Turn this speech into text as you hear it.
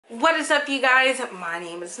What is up, you guys? My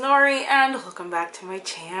name is Nori and welcome back to my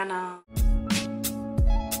channel.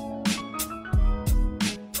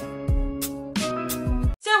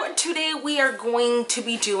 So today we are going to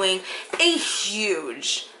be doing a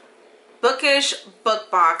huge Bookish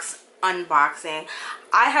book box unboxing.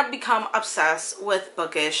 I have become obsessed with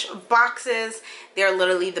Bookish boxes. They're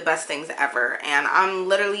literally the best things ever, and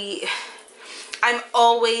I'm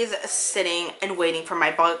always sitting and waiting for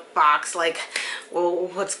my book box, like, well,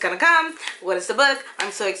 what's gonna come? What is the book?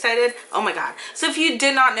 I'm so excited. Oh my god. So if you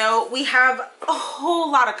did not know, we have a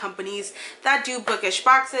whole lot of companies that do Bookish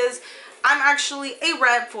boxes. I'm actually a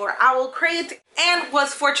rep for OwlCrate and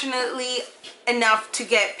was fortunately enough to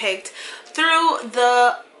get picked through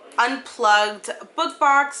the Unplugged book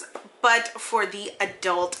box, but for the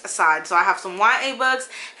adult side. So I have some YA books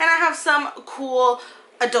and I have some cool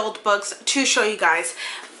adult books to show you guys.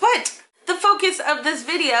 But the focus of this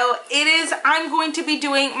video, I'm going to be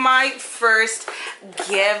doing my first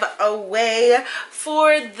giveaway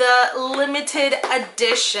for the limited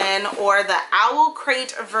edition or the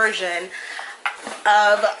OwlCrate version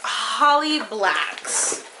of Holly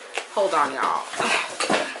Black's, hold on y'all,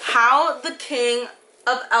 How the King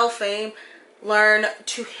of Elfame Learn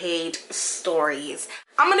to Hate Stories.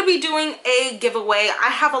 I'm going to be doing a giveaway. I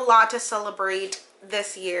have a lot to celebrate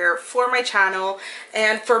this year for my channel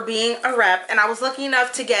and for being a rep, and I was lucky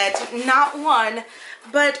enough to get not one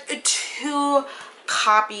but 2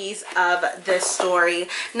 copies of this story.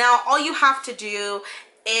 Now all you have to do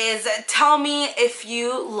is tell me if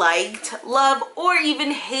you liked, loved, or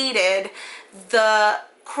even hated the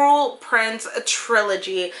Cruel Prince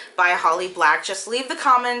trilogy by Holly Black. Just leave the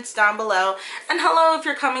comments down below, and hello if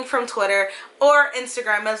you're coming from Twitter or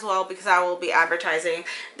Instagram as well, because I will be advertising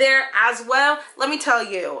there as well. Let me tell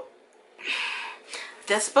you,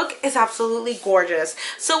 this book is absolutely gorgeous.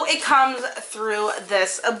 So it comes through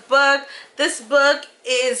this book. This book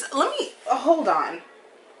is, hold on,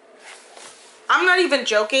 I'm not even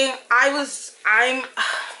joking.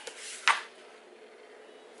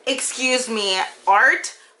 Excuse me,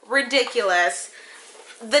 art, ridiculous.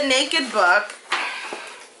 The naked book,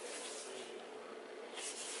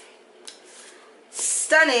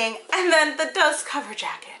 stunning, and then the dust cover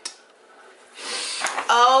jacket.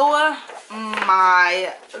 Oh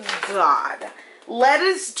my god. Let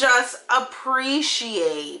us just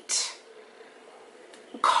appreciate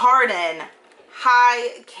Carden,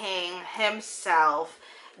 High King himself,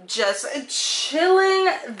 just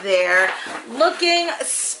chilling there, looking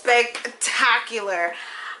spectacular.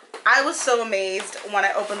 I was so amazed when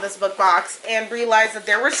I opened this book box and realized that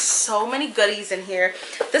there were so many goodies in here.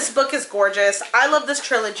 This book is gorgeous. I love this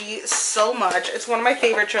trilogy so much. It's one of my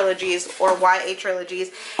favorite trilogies, or YA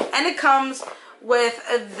trilogies, and it comes with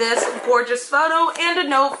this gorgeous photo and a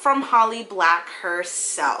note from Holly Black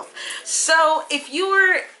herself. So if you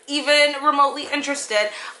were even remotely interested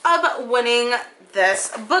of winning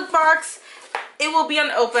this book box, it will be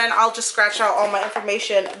unopened. I'll just scratch out all my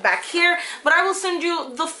information back here, but I will send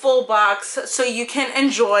you the full box so you can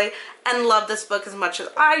enjoy and love this book as much as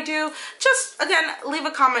I do. Just again, leave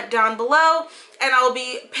a comment down below and I'll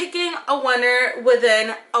be picking a winner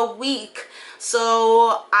within a week.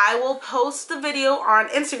 So I will post the video on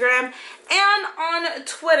Instagram and on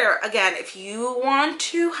Twitter. Again, if you want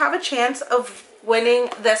to have a chance of winning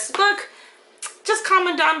this book, just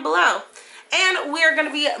comment down below. And we are going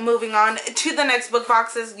to be moving on to the next book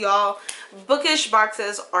boxes, y'all. Bookish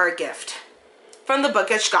boxes are a gift from the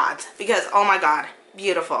Bookish gods, because oh my god,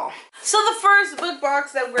 beautiful. So the first book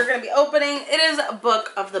box that we're going to be opening, it is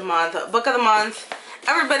Book of the Month. Book of the Month,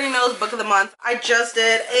 everybody knows Book of the Month. I just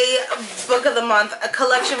did a Book of the Month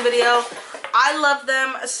collection video. I love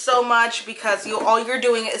them so much because all you're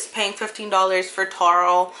doing is paying $15 for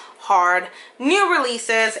Taro hard new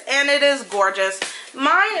releases, and it is gorgeous.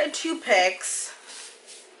 My 2 picks,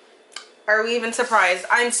 are we even surprised?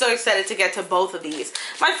 I'm so excited to get to both of these.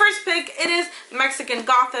 My first pick, it is Mexican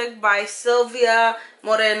Gothic by Sylvia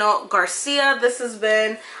Moreno Garcia.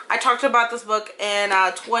 I talked about this book in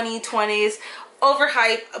 2020's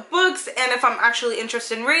overhyped books, and if I'm actually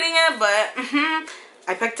interested in reading it, but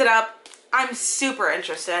I picked it up. I'm super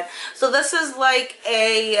interested. So this is like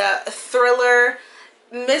a thriller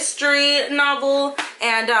mystery novel,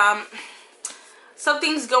 and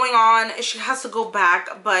something's going on. She has to go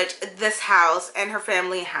back, but this house and her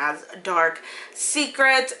family has dark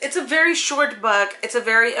secrets. It's a very short book. It's a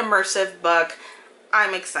very immersive book.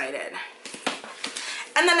 I'm excited.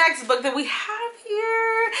 And the next book that we have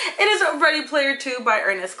here, it is Ready Player 2 by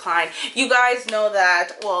Ernest Cline. You guys know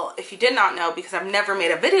that, well, if you did not know, because I've never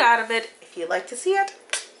made a video out of it, if you'd like to see it,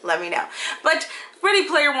 let me know. But Ready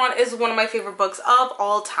Player One is one of my favorite books of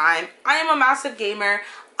all time. I am a massive gamer.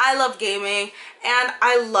 I love gaming, and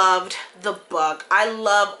I loved the book. I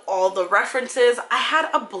love all the references. I had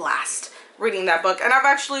a blast reading that book, and I've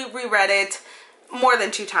actually reread it more than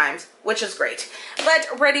 2 times, which is great.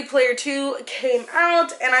 But Ready Player 2 came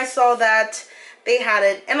out, and I saw that they had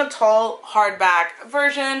it in a tall hardback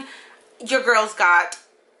version. Your girl's got,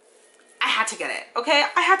 I had to get it, okay?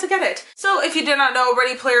 I had to get it. So if you did not know,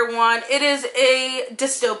 Ready Player One, it is a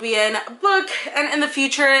dystopian book, and in the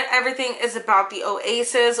future, everything is about the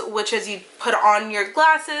oasis, which is you put on your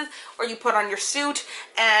glasses or you put on your suit,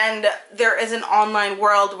 and there is an online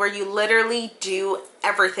world where you literally do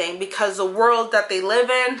everything because the world that they live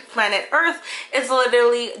in, planet Earth, is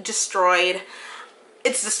literally destroyed.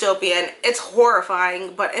 It's dystopian, it's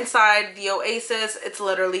horrifying, but inside the oasis, it's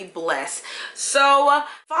literally bliss. So,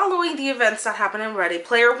 following the events that happen in Ready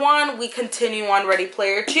Player One, we continue on Ready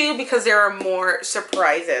Player Two because there are more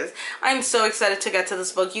surprises. I'm so excited to get to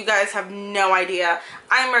this book. You guys have no idea.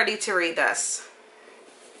 I'm ready to read this.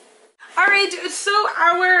 Alright, so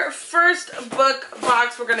our first book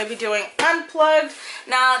box, we're going to be doing Unplugged.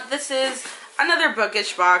 Now, this is another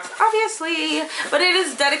bookish box, obviously, but it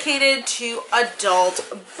is dedicated to adult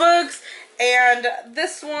books, and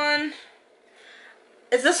this one's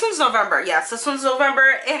November. Yes, this one's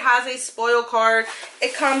November. It has a spoil card.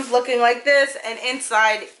 It comes looking like this, and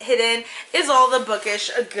inside hidden is all the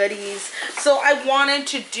bookish goodies. So I wanted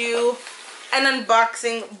to do an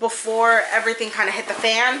unboxing before everything kind of hit the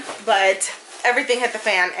fan, but everything hit the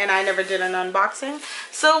fan and I never did an unboxing.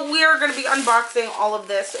 So we are going to be unboxing all of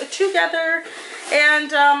this together,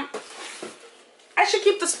 and I should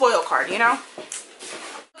keep the spoil card, you know?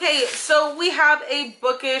 Okay, so we have a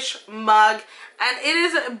bookish mug, and it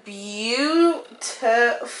is beautiful.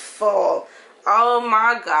 Oh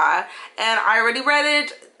my god. And I already read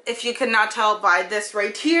it, if you could not tell by this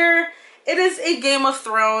right here. It is a Game of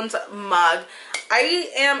Thrones mug.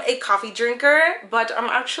 I am a coffee drinker, but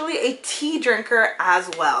I'm actually a tea drinker as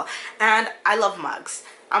well. And I love mugs.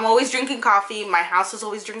 I'm always drinking coffee. My house is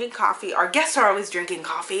always drinking coffee. Our guests are always drinking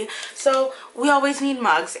coffee. So we always need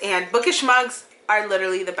mugs, and bookish mugs are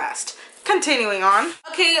literally the best. Continuing on.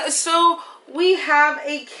 Okay, so we have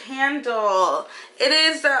a candle. It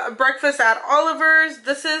is Breakfast at Oliver's.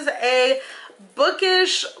 This is a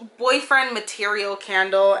bookish boyfriend material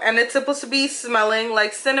candle, and it's supposed to be smelling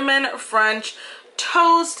like cinnamon French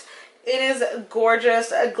toast. It is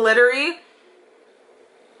gorgeous, glittery.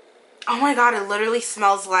 Oh my god, it literally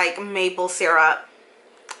smells like maple syrup.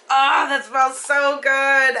 Ah, that smells so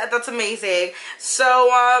good. That's amazing.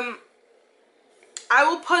 So I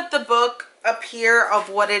will put the book up here of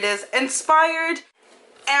what it is inspired.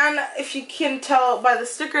 And if you can tell by the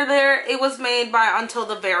sticker there, it was made by Until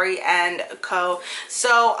the Very End Co.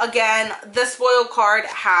 So again, this spoil card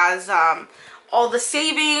has all the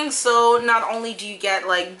savings. So not only do you get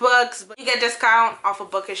like books, but you get discount off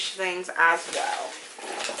of bookish things as well.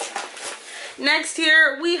 Next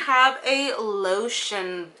here we have a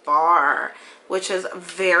lotion bar, which is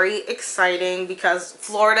very exciting because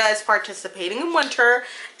Florida is participating in winter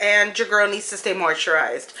and your girl needs to stay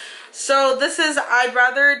moisturized. So this is I'd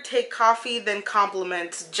rather take coffee than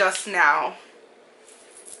compliments just now.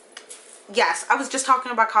 Yes, I was just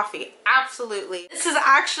talking about coffee. Absolutely. This is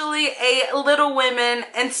actually a Little Women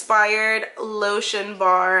inspired lotion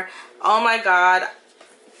bar. Oh my god.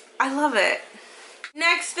 I love it.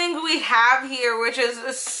 Next thing we have here, which is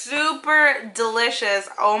super delicious.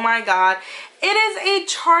 Oh my god. It is a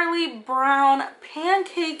Charlie Brown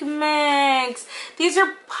pancake mix. These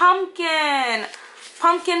are pumpkin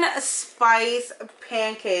spice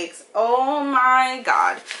pancakes. Oh my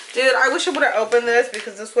god. Dude, I wish I would have opened this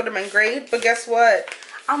because this would have been great. But guess what?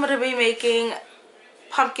 I'm going to be making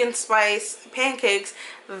pumpkin spice pancakes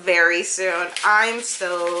very soon. I'm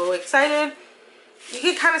so excited. You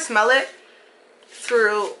can kind of smell it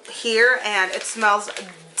through here, and it smells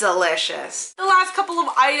delicious. The last couple of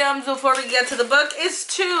items before we get to the book is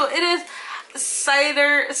it is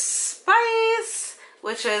cider spice,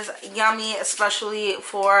 which is yummy, especially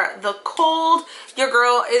for the cold. Your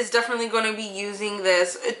girl is definitely going to be using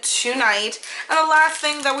this tonight. And the last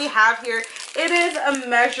thing that we have here, it is a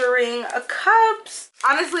measuring cups.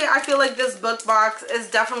 Honestly, I feel like this book box is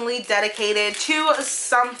definitely dedicated to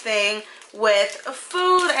something with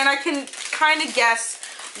food, and I can kind of guess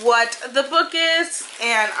what the book is,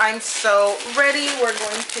 and I'm so ready. We're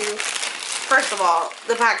going to, first of all,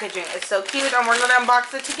 the packaging is so cute, and we're going to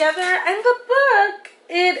unbox it together. And the book,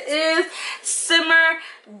 it is Simmer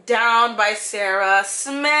Down by Sarah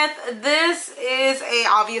Smith. This is a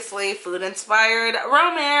obviously food inspired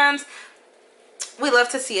romance. We love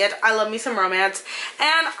to see it. I love me some romance.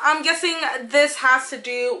 And I'm guessing this has to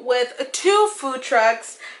do with 2 food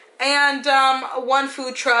trucks. And one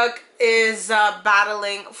food truck is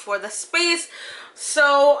battling for the space.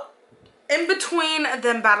 So in between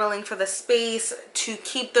them battling for the space to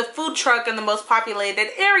keep the food truck in the most populated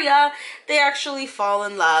area, they actually fall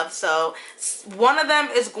in love. So one of them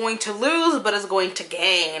is going to lose but is going to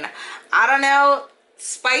gain. I don't know.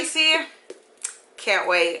 Spicy. Can't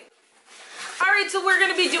wait. Alright, so we're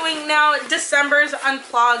going to be doing now December's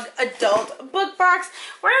Unplugged adult book box.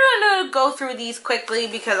 We're going to go through these quickly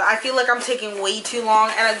because I feel like I'm taking way too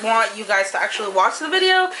long and I want you guys to actually watch the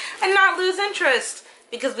video and not lose interest,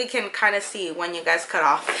 because we can kind of see when you guys cut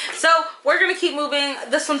off. So we're going to keep moving.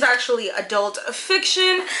 This one's actually adult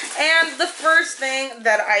fiction. And the first thing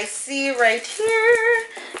that I see right here,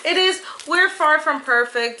 it is We're Far From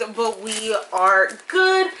Perfect, But We Are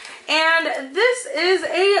Good. And this is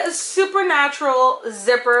a supernatural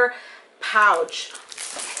zipper pouch.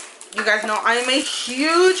 You guys know I am a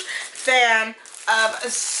huge fan of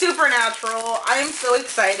Supernatural. I am so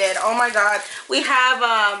excited. Oh my god. We have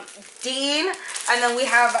Dean and then we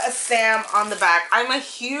have Sam on the back. I'm a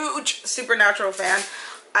huge Supernatural fan.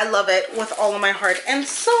 I love it with all of my heart. And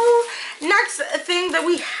so next thing that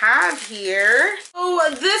we have here,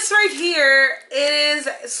 this right here is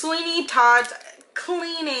Sweeney Todd's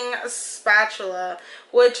cleaning spatula,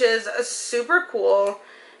 which is super cool.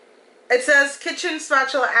 It says kitchen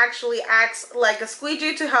spatula actually acts like a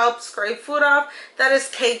squeegee to help scrape food off that is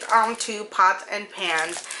caked onto pots and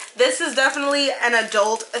pans. This is definitely an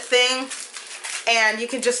adult thing, and you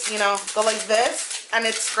can just, you know, go like this and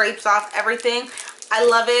it scrapes off everything. I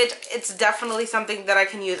love it. It's definitely something that I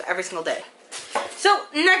can use every single day. So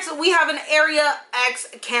next we have an Area X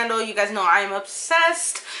candle. You guys know I am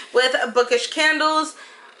obsessed with bookish candles.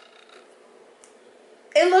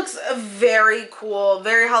 It looks very cool,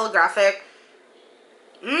 very holographic.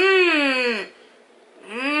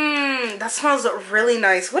 That smells really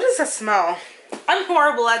nice. What does that smell? I'm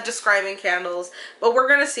horrible at describing candles, but we're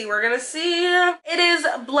gonna see, It is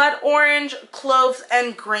blood orange, cloves,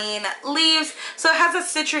 and green leaves. So it has a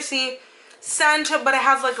citrusy scent, but it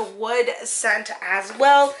has like a wood scent as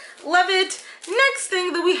well. Love it. Next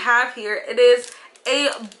thing that we have here, it is a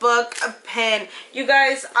book pen. You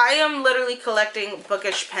guys, I am literally collecting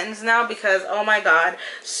bookish pens now because, oh my god,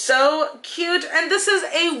 so cute. And this is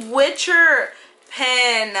a Witcher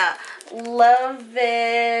pen. Love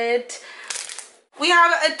it. We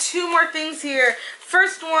have 2 more things here.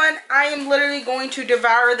 First one, I am literally going to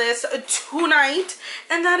devour this tonight,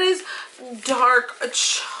 and that is dark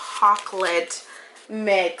chocolate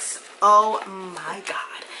mix. Oh my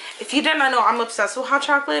god. If you did not know, I'm obsessed with hot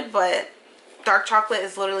chocolate, but dark chocolate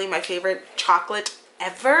is literally my favorite chocolate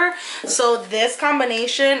ever. So this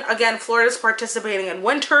combination, again, Florida's participating in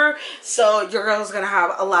winter, so your girl's gonna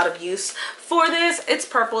have a lot of use for this. It's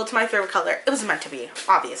purple. It's my favorite color. It was meant to be,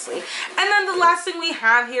 obviously. And then the last thing we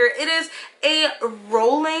have here, it is a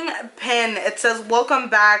rolling pin. It says welcome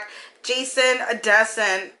back, Jason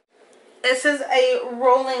Dessen. It says a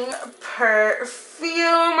rolling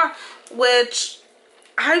perfume, which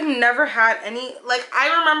I've never had any. Like,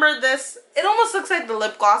 I remember this. It almost looks like the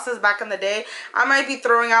lip glosses back in the day. I might be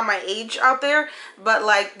throwing out my age out there, but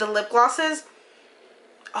like the lip glosses.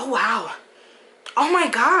 Oh wow. Oh my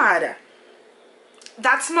god.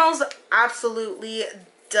 That smells absolutely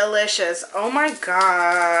delicious. Oh my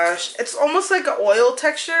gosh. It's almost like an oil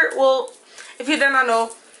texture. Well, if you did not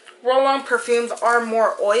know, roll-on perfumes are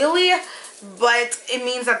more oily, but it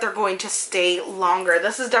means that they're going to stay longer.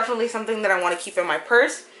 This is definitely something that I want to keep in my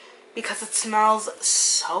purse because it smells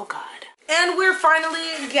so good. And we're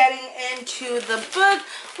finally getting into the book.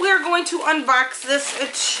 We're going to unbox this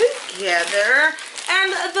together.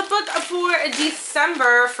 And the book for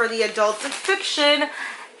December for the adult fiction,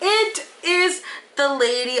 it is The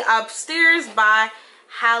Lady Upstairs by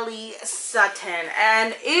Hallie Sutton.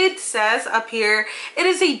 And it says up here, it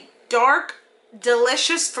is a dark,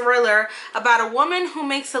 delicious thriller about a woman who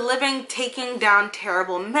makes a living taking down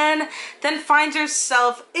terrible men, then finds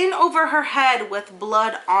herself in over her head with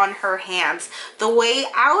blood on her hands. The way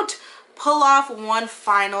out, pull off one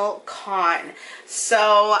final con.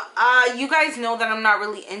 So you guys know that I'm not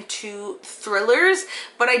really into thrillers,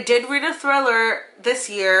 but I did read a thriller this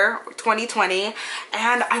year, 2020,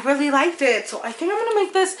 and I really liked it. So I think I'm gonna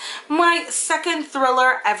make this my second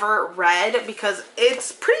thriller ever read because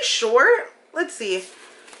it's pretty short. Let's see.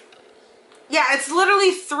 Yeah, it's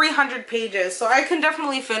literally 300 pages, so I can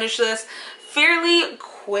definitely finish this fairly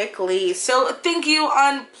quickly. So thank you,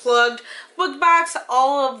 Unplugged book box.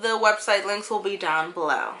 All of the website links will be down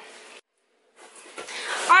below.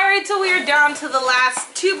 Alright, so we are down to the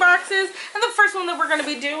last 2 boxes, and the first one that we're going to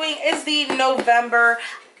be doing is the November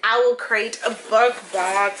OwlCrate book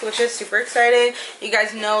box, which is super exciting. You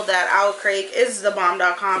guys know that OwlCrate is the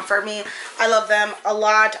bomb.com for me. I love them a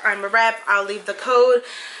lot. I'm a rep. I'll leave the code.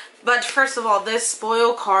 But first of all, this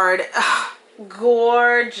spoil card,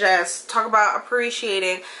 gorgeous. Talk about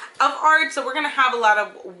appreciating of art. So we're going to have a lot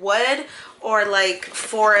of wood or like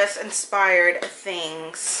forest inspired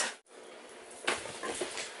things.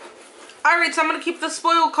 Alright, so I'm going to keep the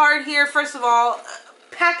spoil card here. First of all,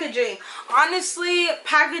 packaging. Honestly,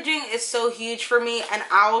 packaging is so huge for me, and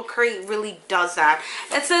OwlCrate really does that.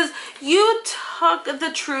 It says, you took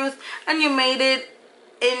the truth and you made it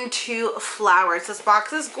into flowers. This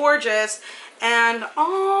box is gorgeous, and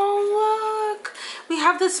oh look, we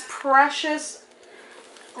have this precious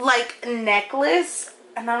like necklace,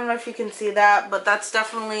 and I don't know if you can see that, but that's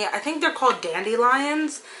definitely, I think they're called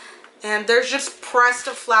dandelions. And there's just pressed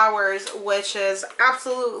flowers, which is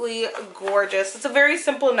absolutely gorgeous. It's a very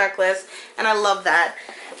simple necklace, and I love that.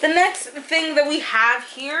 The next thing that we have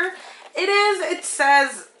here, it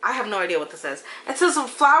says, I have no idea what this says. It says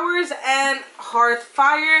flowers and hearth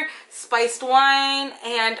fire, spiced wine,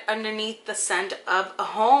 and underneath the scent of a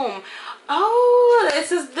home. Oh, it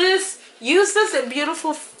says this, use this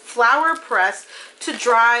beautiful flower press to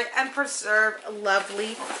dry and preserve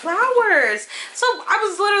lovely flowers. So I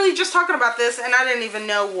was literally just talking about this and I didn't even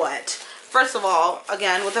know what. First of all,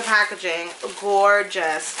 again, with the packaging,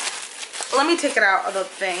 gorgeous. Let me take it out of the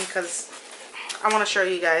thing because I want to show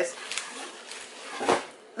you guys.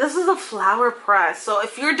 This is a flower press. So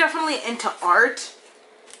if you're definitely into art,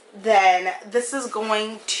 then this is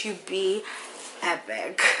going to be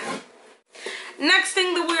epic. Next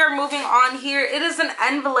thing that we are moving on here, it is an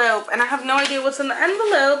envelope, and I have no idea what's in the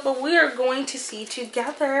envelope, but we are going to see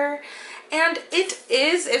together. And it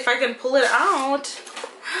is, if I can pull it out,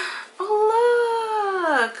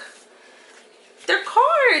 oh look, they're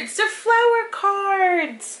cards, they're flower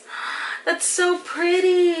cards. That's so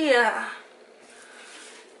pretty.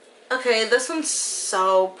 Okay, this one's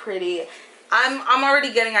so pretty. I'm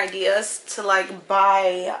already getting ideas to like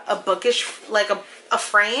buy a bookish, like a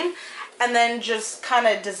frame, and then just kind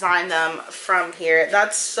of design them from here.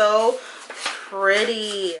 That's so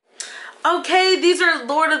pretty. Okay, these are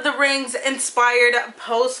Lord of the Rings inspired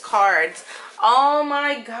postcards. Oh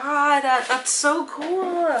my god, that's so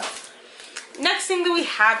cool. Next thing that we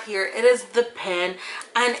have here, it is the pen,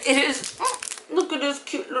 and it is, oh, look at this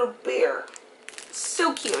cute little bear.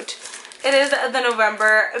 So cute. It is the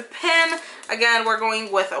November pen. Again, we're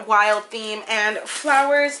going with a wild theme and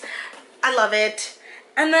flowers. I love it.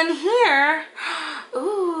 And then here,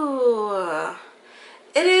 ooh,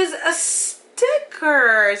 it is a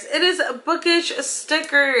stickers. It is a bookish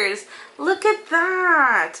stickers. Look at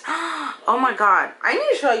that. Oh my god. I need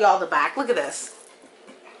to show y'all the back. Look at this.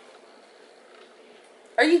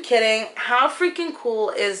 Are you kidding? How freaking cool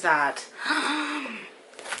is that?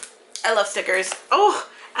 I love stickers. Oh,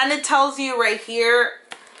 and it tells you right here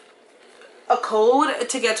a code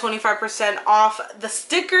to get 25% off the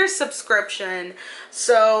sticker subscription.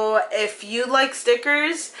 So if you like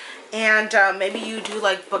stickers and maybe you do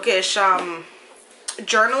like bookish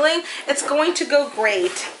journaling, it's going to go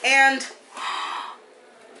great. And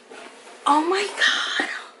oh my god,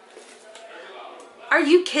 are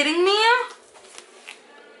you kidding me?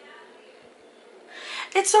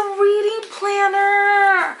 It's a reading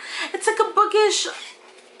planner. It's like a bookish,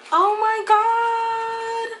 oh my god.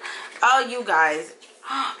 Oh, you guys,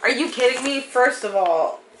 are you kidding me? First of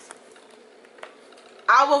all,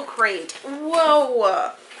 OwlCrate.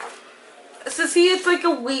 Whoa. So see, it's like a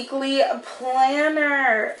weekly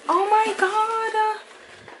planner. Oh my god.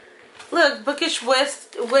 Look, bookish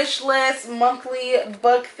wish list, monthly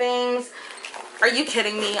book things. Are you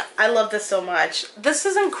kidding me? I love this so much. This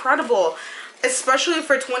is incredible. Especially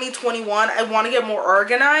for 2021, I want to get more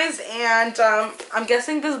organized, and I'm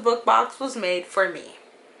guessing this book box was made for me.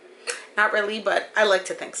 Not really, but I like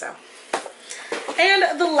to think so.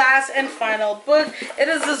 And the last and final book, it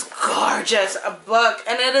is this gorgeous book,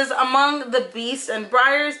 and it is Among the Beasts and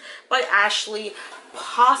Briars by Ashley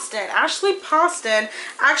Poston. Ashley Poston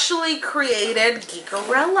actually created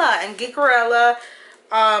Geekerella, and Geekerella,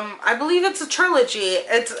 I believe it's a trilogy.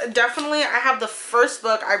 It's definitely, I have the first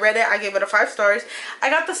book, I read it, I gave it a 5 stars. I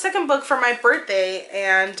got the second book for my birthday,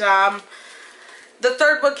 and the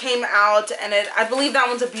third book came out, and I believe that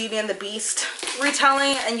one's a Beauty and the Beast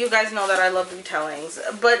retelling, and you guys know that I love retellings.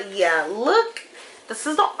 But yeah, look, this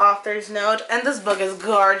is the author's note, and this book is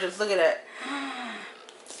gorgeous. Look at it.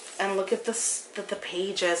 And look at this, the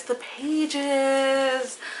pages. The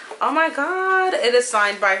pages. Oh my god. It is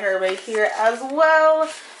signed by her right here as well.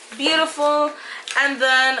 Beautiful. And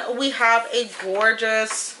then we have a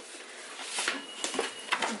gorgeous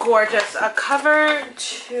cover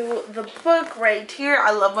to the book right here.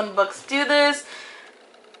 I love when books do this.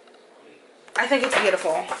 I think it's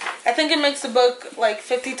beautiful. I think it makes the book like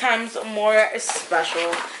 50 times more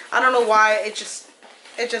special. I don't know why, it just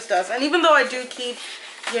does. And even though I do keep,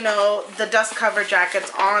 you know, the dust cover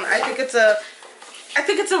jackets on, I think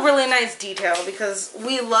it's a really nice detail because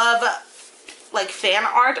we love like fan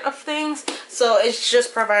art of things, so it's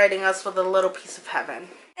just providing us with a little piece of heaven.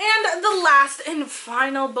 And the last and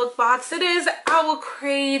final book box, it is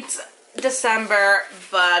OwlCrate's December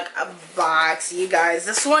book box. You guys,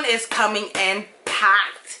 this one is coming in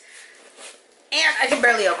packed and I can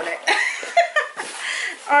barely open it.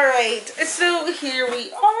 All right, so here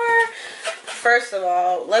we are. First of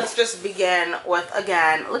all, let's just begin with,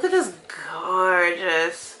 again, look at this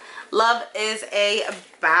gorgeous Love is a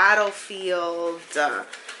Battlefield.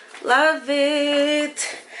 Love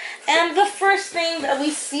it. And the first thing that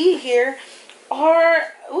we see here are,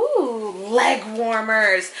 ooh, leg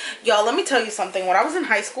warmers. Y'all, let me tell you something. When I was in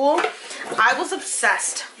high school, I was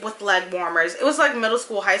obsessed with leg warmers. It was like middle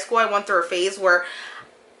school, high school. I went through a phase where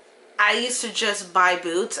I used to just buy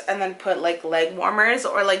boots and then put like leg warmers,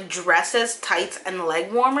 or like dresses, tights, and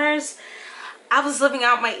leg warmers. I was living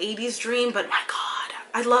out my 80s dream, but my God,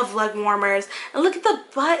 I love leg warmers. And look at the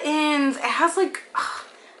buttons. It has like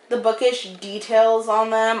the bookish details on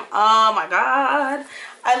them. Oh my God.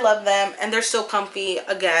 I love them, and they're so comfy.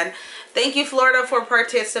 Again, thank you, Florida, for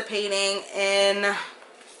participating in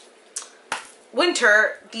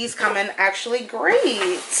winter. These come in actually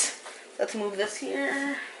great. Let's move this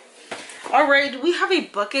here. All right, we have a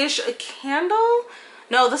bookish candle.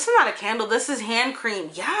 No, this is not a candle. This is hand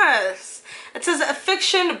cream. Yes. It says a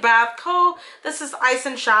fiction bath co. This is ice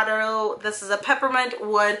and shadow. This is a peppermint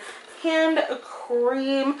wood hand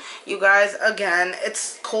cream. You guys, again,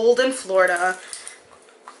 it's cold in Florida.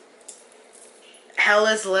 Hell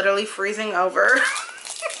is literally freezing over.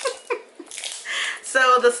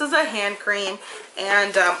 So this is a hand cream,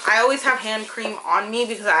 and I always have hand cream on me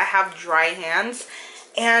because I have dry hands.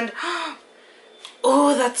 And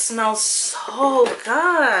oh, that smells so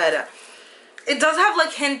good. It does have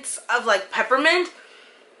like hints of like peppermint.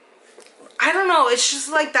 I don't know, it's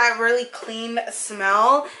just like that really clean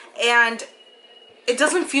smell, and it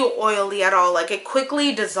doesn't feel oily at all. Like, it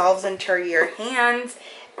quickly dissolves into your hands.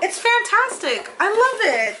 It's fantastic. I love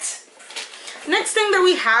it. Next thing that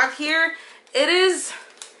we have here, it is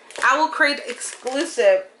OwlCrate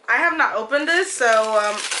exclusive. I have not opened this,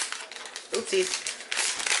 so oopsies.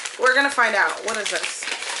 We're gonna find out. What is this?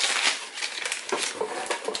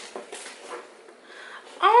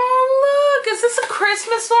 Oh, look, is this a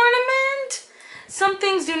Christmas ornament? Some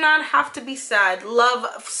things do not have to be said. Love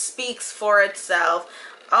speaks for itself.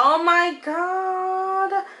 Oh my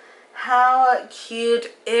God. How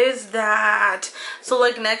cute is that? So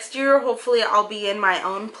like next year, hopefully I'll be in my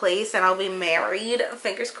own place and I'll be married.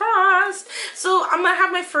 Fingers crossed. So I'm gonna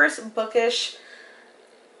have my first bookish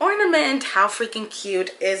ornament. How freaking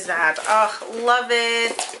cute is that? Oh, love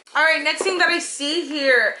it. All right, next thing that I see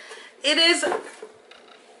here, it is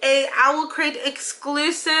a OwlCrate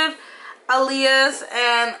exclusive, Elias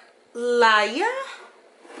and Leia.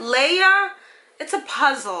 It's a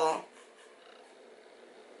puzzle,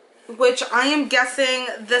 which I am guessing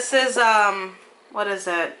this is what is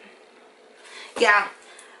it? Yeah,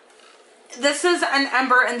 this is an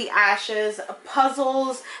Ember in the Ashes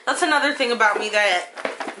puzzles. That's another thing about me that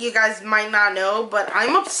you guys might not know, but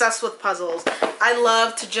I'm obsessed with puzzles. I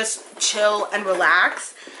love to just chill and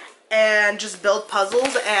relax and just build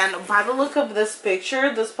puzzles, and by the look of this picture,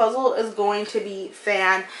 this puzzle is going to be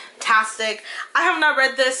fantastic. I have not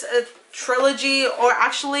read this trilogy, or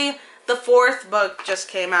actually the 4th book just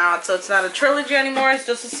came out, so it's not a trilogy anymore, it's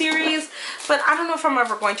just a series, but I don't know if I'm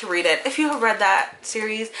ever going to read it. If you have read that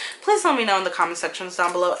series, please let me know in the comment sections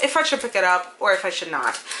down below if I should pick it up or if I should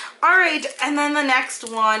not. Alright, and then the next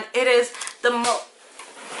one, it is the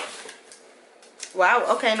wow,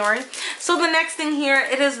 okay, Nori. So the next thing here,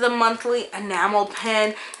 it is the monthly enamel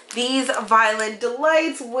pen. These Violent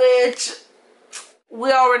Delights, which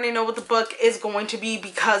we already know what the book is going to be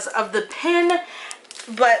because of the pin.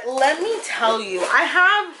 But let me tell you, I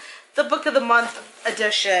have the Book of the Month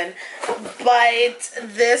edition, but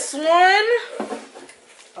this one,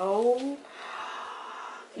 oh,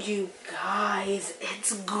 you guys,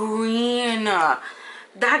 it's green.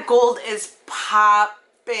 That gold is popping.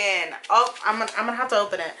 Oh, I'm gonna have to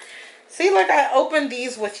open it. See, like I opened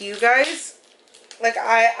these with you guys. Like,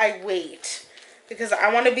 I wait. Because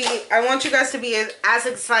I want you guys to be as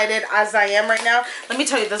excited as I am right now. Let me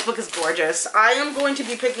tell you, this book is gorgeous. I am going to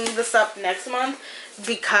be picking this up next month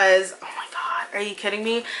because, oh my god, are you kidding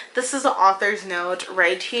me? This is the author's note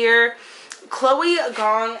right here. Chloe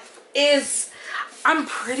Gong is, I'm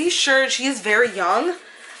pretty sure she's very young,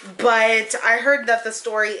 but I heard that the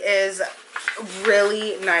story is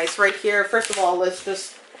really nice right here. First of all, let's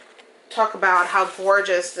just talk about how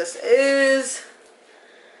gorgeous this is.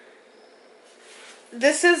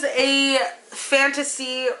 This is a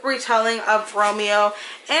fantasy retelling of Romeo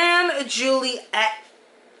and Juliet.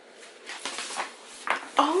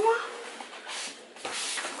 Oh,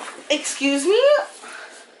 excuse me?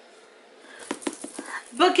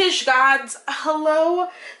 Bookish gods, hello.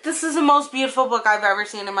 This is the most beautiful book I've ever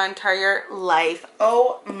seen in my entire life.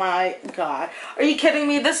 Oh my god. Are you kidding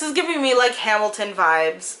me? This is giving me like Hamilton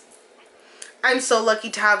vibes. I'm so lucky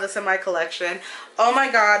to have this in my collection. Oh my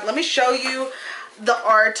god. Let me show you the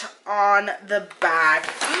art on the back.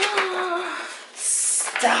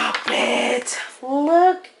 Stop it.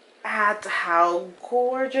 Look at how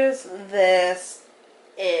gorgeous this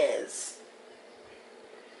is.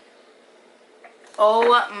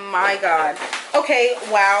 Oh my god. Okay,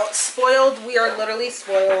 wow. Spoiled. We are literally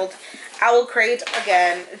spoiled. OwlCrate,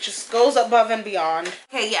 again, it just goes above and beyond.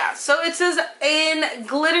 Okay, yeah. So it says, in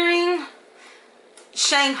glittering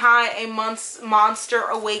Shanghai, a monster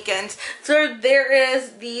awakens. So there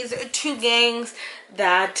is these two gangs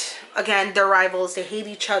that, again, they're rivals. They hate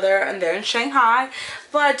each other and they're in Shanghai.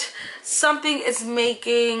 But something is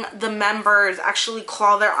making the members actually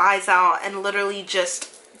claw their eyes out and literally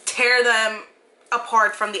just tear them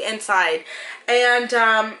apart from the inside. And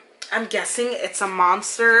I'm guessing it's a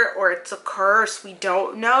monster or it's a curse. We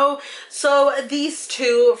don't know. So these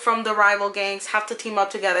two from the rival gangs have to team up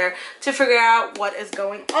together to figure out what is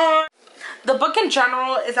going on. The book in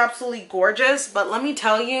general is absolutely gorgeous, but let me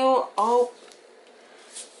tell you, oh,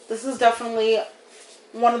 this is definitely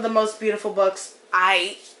one of the most beautiful books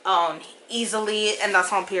I own easily, and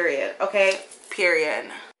that's on period. Okay,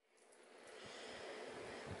 period.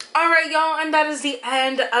 Alright, y'all, and that is the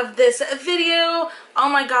end of this video. Oh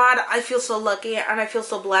my god, I feel so lucky and I feel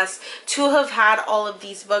so blessed to have had all of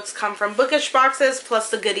these books come from Bookish boxes, plus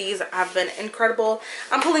the goodies have been incredible.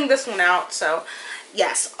 I'm pulling this one out, so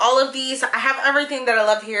yes, all of these. I have everything that I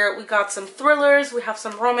love here. We got some thrillers, we have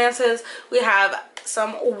some romances, we have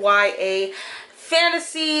some YA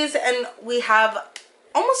fantasies, and we have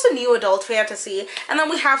almost a new adult fantasy, and then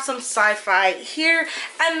we have some sci-fi here,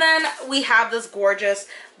 and then we have this gorgeous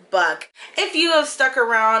book. If you have stuck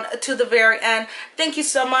around to the very end, thank you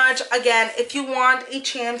so much. Again, if you want a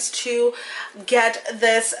chance to get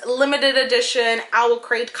this limited edition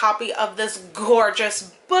OwlCrate copy of this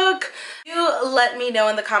gorgeous book, you let me know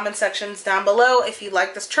in the comment sections down below if you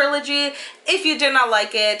like this trilogy, if you did not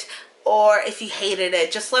like it, or if you hated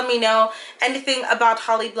it. Just let me know anything about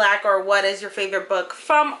Holly Black, or what is your favorite book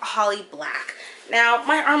from Holly Black. Now,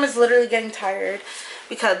 my arm is literally getting tired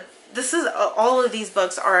because this is all of these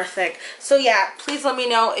books are thick. So yeah, please let me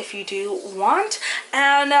know if you do want,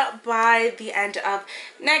 and by the end of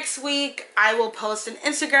next week I will post an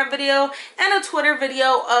Instagram video and a Twitter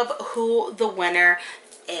video of who the winner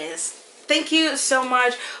is. Thank you so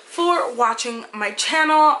much for watching my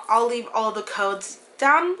channel. I'll leave all the codes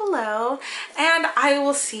down below, and I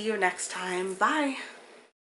will see you next time. Bye.